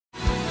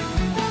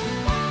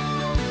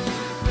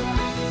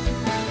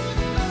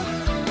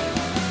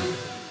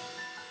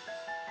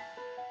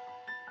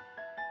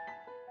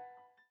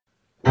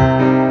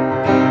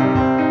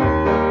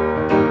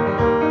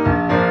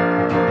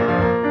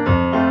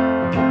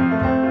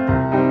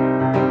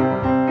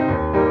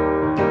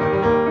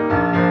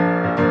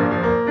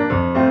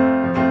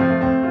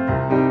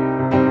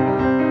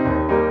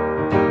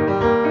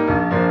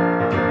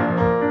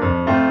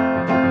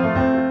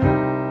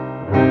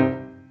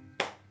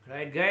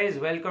Guys,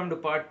 welcome to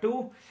part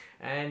 2,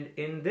 and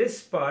in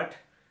this part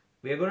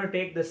we are going to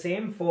take the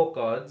same 4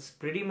 chords,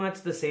 pretty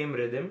much the same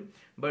rhythm,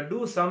 but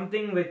do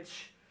something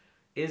which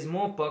is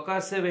more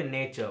percussive in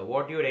nature,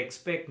 what you would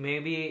expect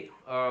maybe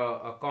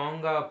a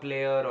conga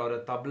player or a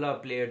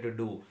tabla player to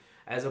do,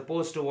 as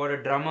opposed to what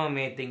a drummer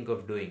may think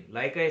of doing.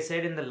 Like I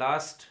said in the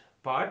last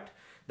part,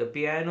 the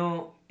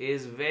piano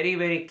is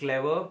very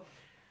clever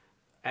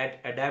at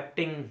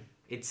adapting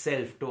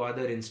itself to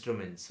other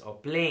instruments, or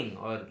playing,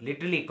 or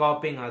literally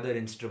copying other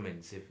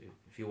instruments, if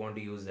you want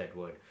to use that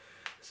word.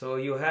 So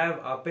you have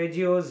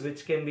arpeggios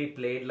which can be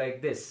played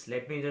like this.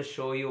 Let me just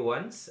show you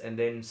once and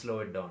then slow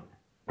it down.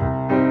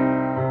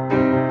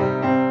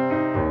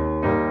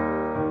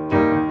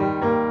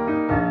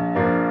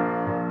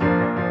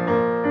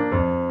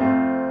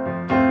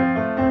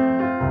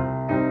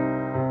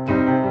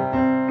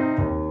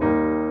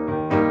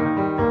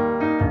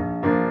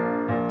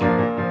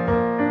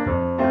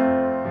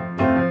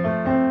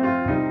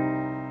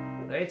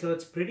 So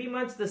it's pretty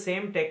much the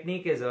same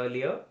technique as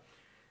earlier.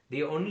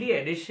 The only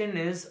addition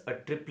is a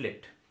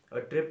triplet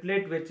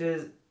which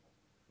is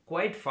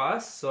quite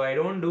fast, so I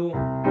don't do.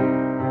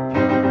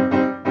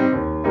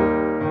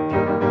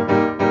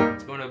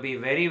 It's going to be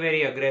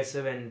very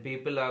aggressive and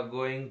people are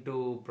going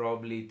to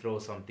probably throw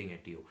something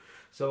at you.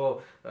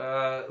 So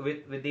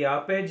with the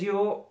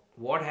arpeggio,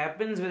 what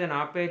happens with an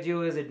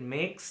arpeggio is it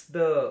makes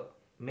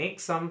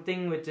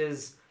something which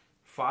is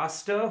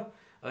faster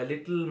a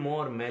little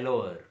more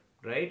mellower.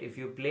 Right? If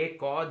you play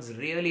chords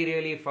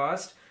really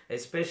fast,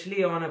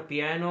 especially on a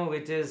piano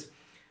which is,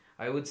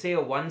 I would say,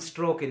 a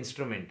one-stroke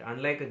instrument,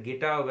 unlike a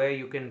guitar where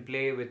you can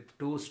play with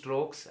 2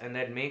 strokes, and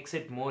that makes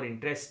it more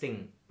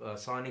interesting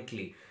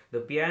sonically.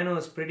 The piano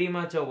is pretty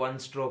much a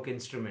one-stroke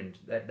instrument.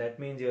 That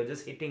means you're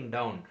just hitting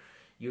down.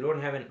 You don't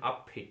have an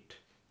up hit,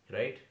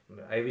 right?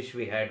 I wish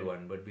we had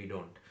one, but we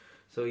don't.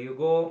 So you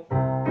go.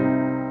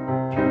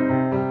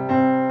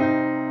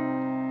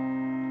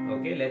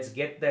 Okay, let's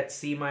get that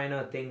C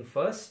minor thing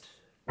first.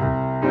 So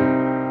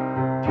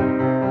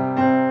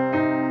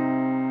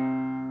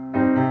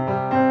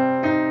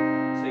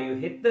you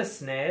hit the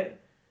snare,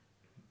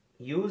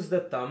 use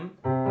the thumb,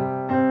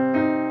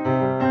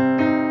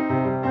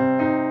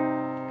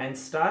 and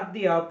start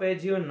the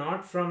arpeggio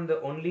not from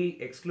the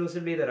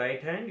exclusively the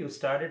right hand, you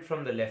start it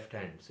from the left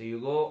hand. So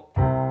you go.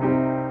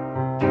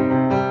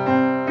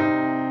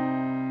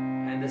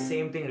 The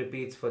same thing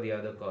repeats for the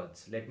other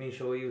chords. Let me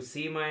show you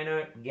C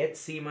minor, get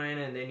C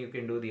minor, and then you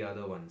can do the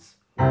other ones.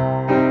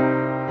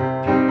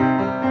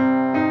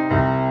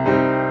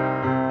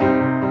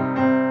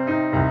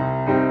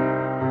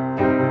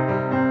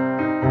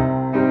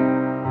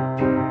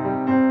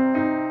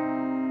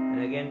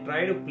 And again,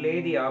 try to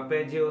play the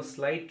arpeggio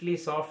slightly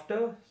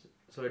softer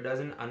so it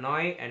doesn't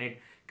annoy and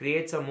it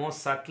creates a more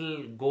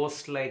subtle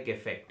ghost-like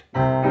effect.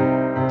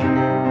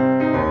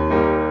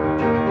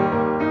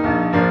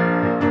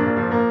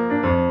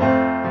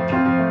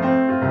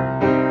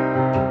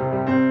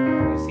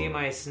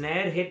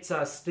 Snare hits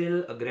are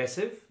still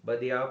aggressive, but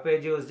the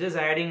arpeggio is just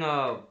adding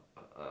a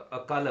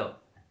color.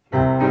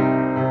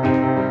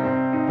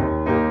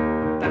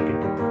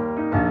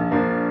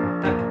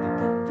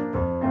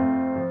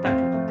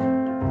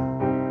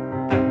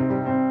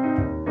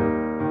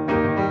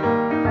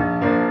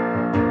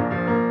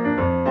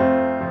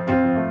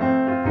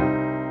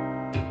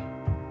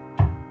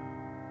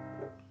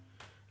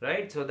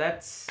 Right, so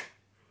that's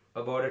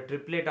about a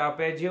triplet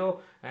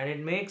arpeggio, and it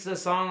makes the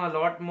song a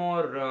lot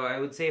more, I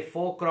would say,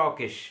 folk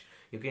rockish.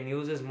 You can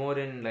use this more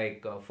in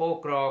like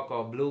folk rock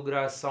or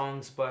bluegrass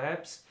songs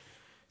perhaps.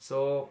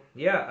 So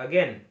yeah,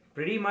 again,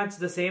 pretty much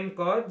the same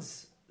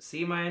chords,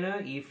 C minor,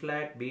 E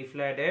flat, B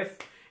flat, F.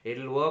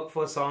 It'll work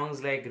for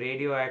songs like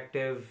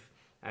Radioactive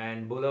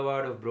and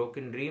Boulevard of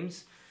Broken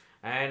Dreams,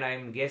 and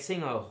I'm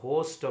guessing a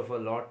host of a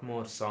lot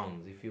more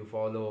songs. If you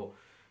follow,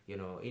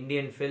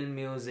 Indian film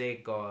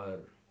music or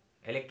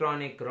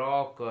electronic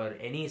rock or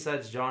any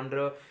such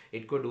genre,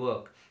 it could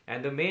work.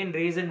 And the main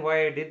reason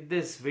why I did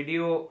this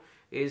video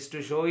is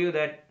to show you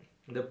that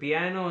the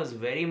piano is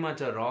very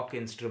much a rock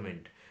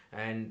instrument,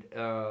 and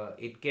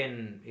it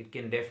can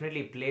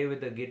definitely play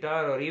with a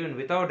guitar or even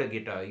without a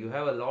guitar. You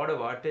have a lot of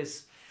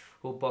artists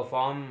who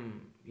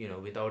perform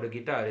without a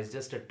guitar. It's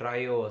just a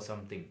trio or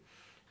something.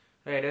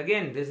 Right,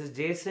 again, this is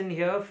Jason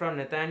here from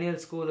Nathaniel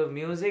School of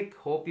Music.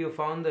 Hope you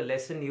found the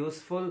lesson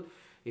useful.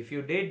 If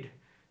you did,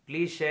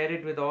 please share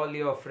it with all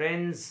your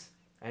friends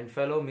and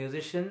fellow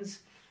musicians,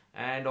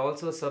 and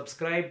also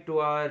subscribe to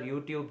our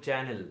YouTube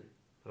channel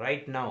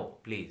right now,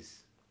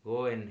 please.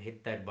 Go and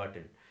hit that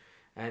button.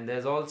 And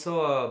there's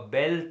also a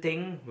bell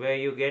thing where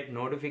you get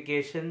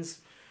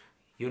notifications.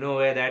 You know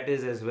where that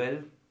is as well.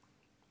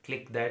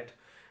 Click that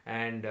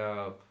and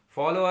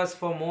follow us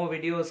for more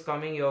videos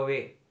coming your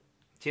way.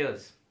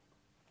 Cheers.